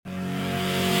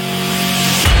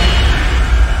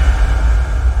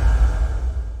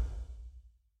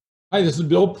Hi, this is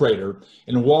Bill Prater,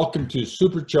 and welcome to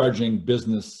Supercharging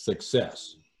Business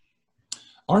Success.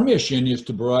 Our mission is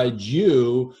to provide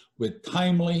you with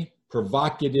timely,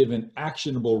 provocative, and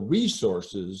actionable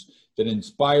resources that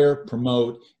inspire,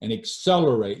 promote, and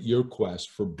accelerate your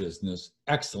quest for business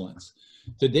excellence.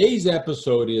 Today's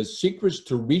episode is Secrets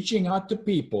to Reaching Out to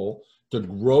People to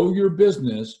Grow Your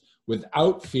Business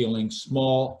Without Feeling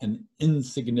Small and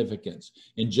Insignificant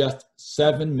in just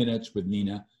 7 minutes with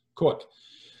Nina Cook.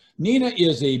 Nina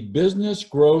is a business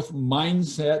growth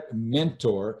mindset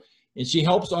mentor, and she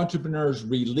helps entrepreneurs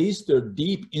release their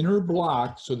deep inner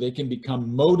block so they can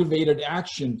become motivated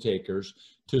action takers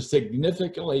to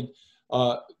significantly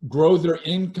grow their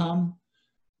income,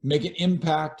 make an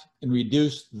impact, and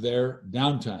reduce their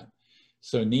downtime.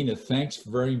 So Nina, thanks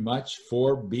very much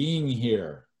for being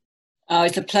here. Oh,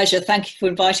 it's a pleasure. Thank you for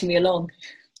inviting me along.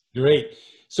 Great.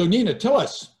 So Nina, tell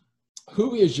us,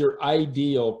 who is your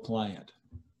ideal client?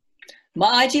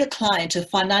 My ideal client are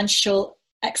financial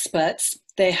experts.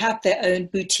 They have their own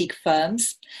boutique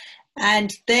firms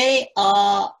and they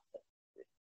want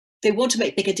to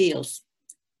make bigger deals,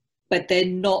 but they're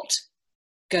not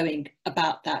going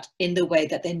about that in the way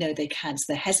that they know they can.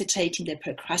 So they're hesitating, they're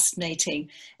procrastinating,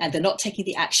 and they're not taking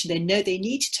the action they know they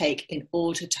need to take in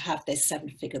order to have their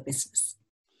 7-figure business.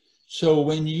 So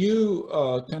when you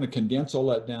kind of condense all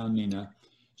that down, Nina,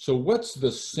 so what's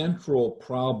the central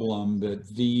problem that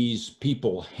these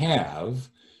people have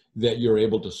that you're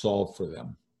able to solve for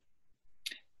them?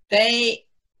 They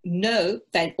know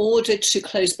that in order to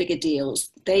close bigger deals,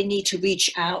 they need to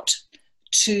reach out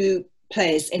to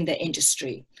players in their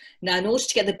industry. Now, in order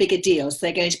to get the bigger deals,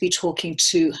 they're going to be talking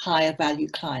to higher value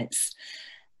clients.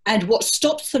 And what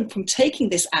stops them from taking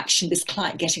this action, this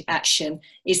client getting action,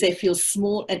 is they feel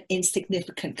small and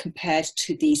insignificant compared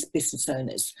to these business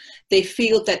owners. They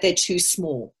feel that they're too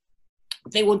small.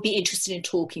 They won't be interested in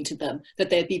talking to them,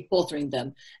 that they'll be bothering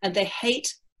them. And they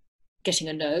hate getting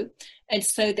a no. And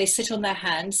so they sit on their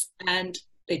hands and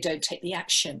they don't take the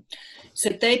action. So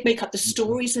they make up the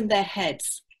stories in their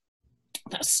heads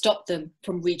that stop them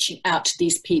from reaching out to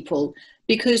these people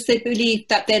because they believe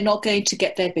that they're not going to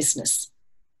get their business.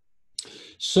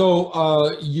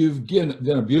 So you've done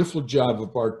a beautiful job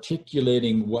of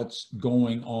articulating what's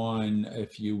going on,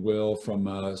 if you will, from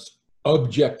an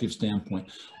objective standpoint.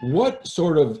 What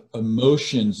sort of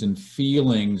emotions and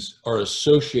feelings are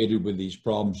associated with these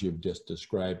problems you've just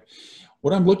described?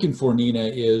 What I'm looking for, Nina,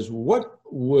 is what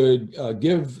would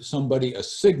give somebody a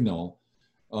signal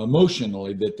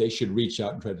emotionally that they should reach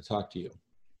out and try to talk to you?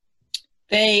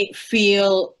 They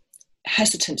feel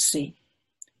hesitancy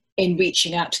in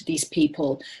reaching out to these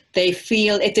people. They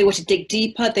feel if they were to dig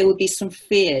deeper, there would be some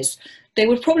fears. They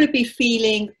would probably be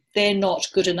feeling they're not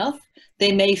good enough.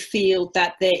 They may feel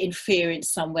that they're inferior in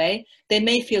some way. They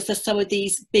may feel that some of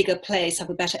these bigger players have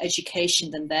a better education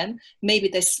than them. Maybe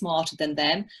they're smarter than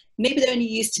them. Maybe they're only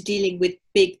used to dealing with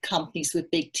big companies,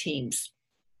 with big teams,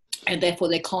 and therefore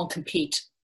they can't compete.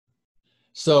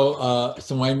 So,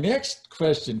 so my next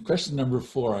question number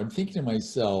 4, I'm thinking to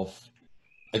myself,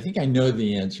 I think I know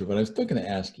the answer, but I'm still going to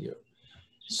ask you.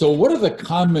 So what are the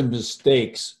common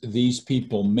mistakes these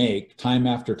people make time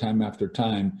after time after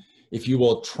time, if you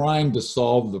will, trying to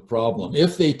solve the problem,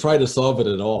 if they try to solve it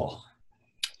at all?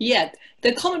 Yeah,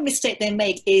 the common mistake they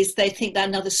make is they think that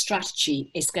another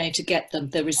strategy is going to get them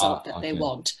the result that they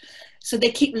want. So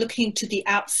they keep looking to the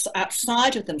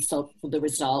outside of themselves for the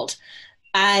result.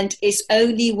 And it's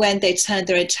only when they turn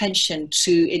their attention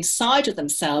to inside of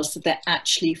themselves that they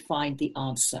actually find the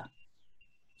answer.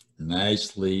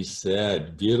 Nicely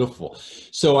said. Beautiful.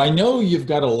 So I know you've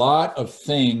got a lot of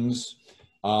things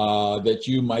that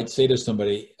you might say to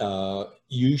somebody,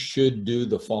 you should do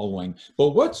the following. But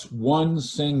what's one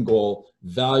single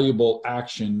valuable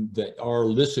action that our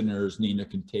listeners, Nina,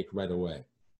 can take right away?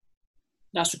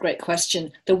 That's a great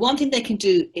question. The one thing they can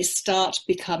do is start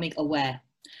becoming aware.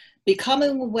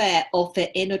 Becoming aware of their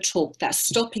inner talk that's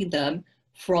stopping them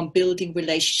from building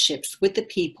relationships with the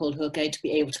people who are going to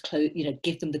be able to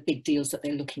give them the big deals that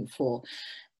they're looking for.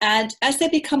 And as they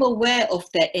become aware of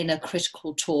their inner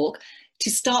critical talk,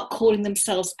 to start calling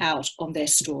themselves out on their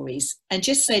stories and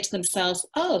just say to themselves,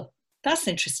 oh, that's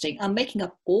interesting. I'm making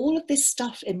up all of this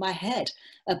stuff in my head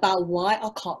about why I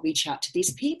can't reach out to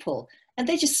these people. And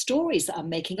they're just stories that I'm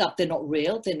making up. They're not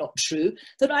real. They're not true.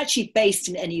 They're not actually based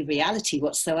in any reality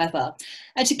whatsoever.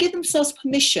 And to give themselves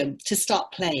permission to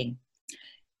start playing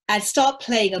and start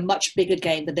playing a much bigger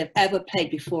game than they've ever played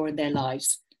before in their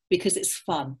lives, because it's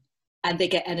fun and they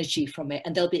get energy from it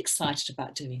and they'll be excited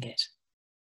about doing it.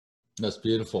 That's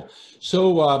beautiful.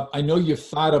 So I know you've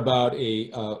thought about a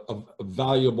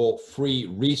valuable free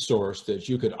resource that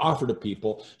you could offer to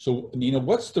people. So Nina,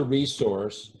 what's the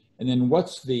resource? And then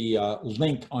what's the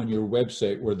link on your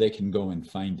website where they can go and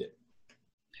find it?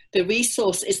 The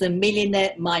resource is the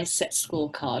Millionaire Mindset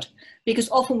Scorecard, because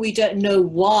often we don't know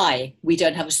why we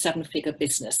don't have a 7-figure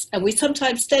business, and we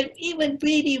sometimes don't even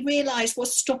really realize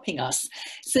what's stopping us.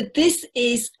 So this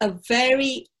is a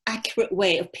very accurate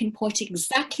way of pinpointing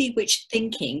exactly which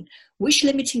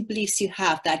limiting beliefs you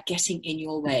have that are getting in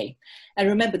your way. And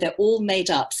remember, they're all made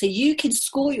up. So you can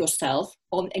score yourself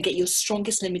on and get your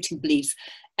strongest limiting beliefs.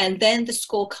 And then the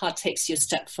scorecard takes you a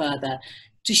step further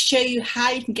to show you how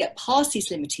you can get past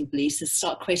these limiting beliefs and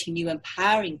start creating new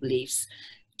empowering beliefs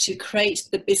to create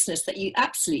the business that you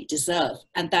absolutely deserve.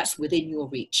 And that's within your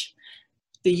reach.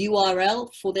 The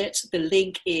URL for that, the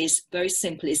link is very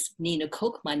simple. It's Nina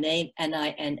Cooke, my name,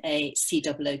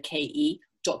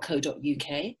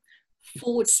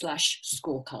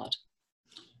 NINACOOK.co.uk/scorecard.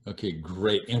 Okay,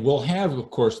 great. And we'll have, of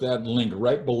course, that link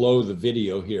right below the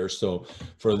video here. So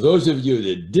for those of you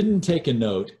that didn't take a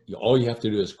note, all you have to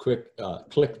do is click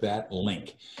that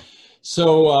link.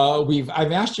 So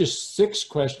I've asked you 6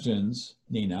 questions,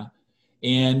 Nina,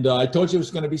 and I told you it was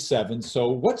going to be 7. So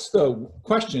what's the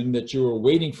question that you were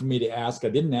waiting for me to ask? I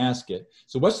didn't ask it.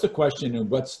 So what's the question and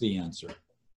what's the answer?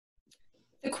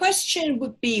 The question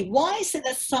would be, why is it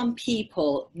that some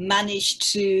people manage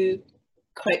to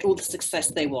create all the success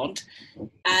they want,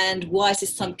 and why is it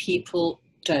some people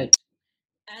don't?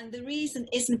 And the reason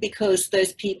isn't because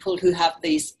those people who have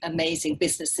these amazing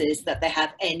businesses that they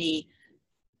have any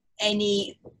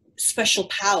special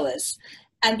powers,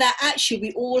 and that actually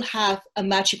we all have a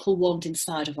magical wand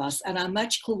inside of us, and our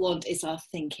magical wand is our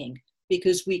thinking,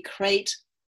 because we create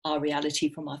our reality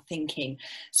from our thinking.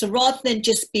 So rather than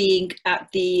just being at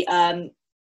the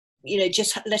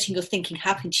just letting your thinking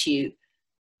happen to you,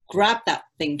 grab that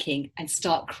thinking and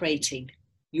start creating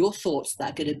your thoughts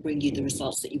that are going to bring you the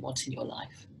results that you want in your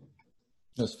life.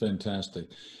 That's fantastic.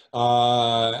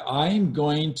 I'm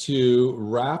going to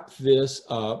wrap this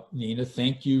up. Nina,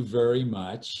 thank you very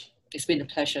much. It's been a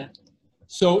pleasure.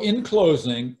 So in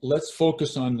closing, let's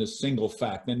focus on this single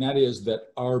fact, and that is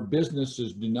that our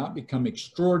businesses do not become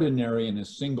extraordinary in a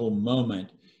single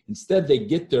moment. Instead, they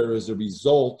get there as a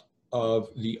result of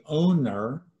the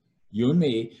owner, you and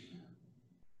me,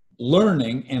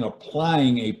 learning and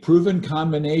applying a proven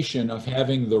combination of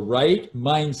having the right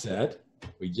mindset,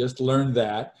 we just learned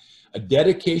that, a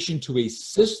dedication to a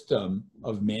system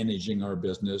of managing our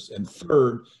business, and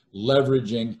third,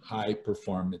 leveraging high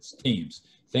performance teams.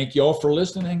 Thank you all for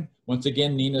listening. Once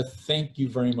again, Nina, thank you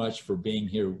very much for being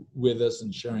here with us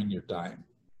and sharing your time.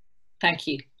 Thank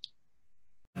you.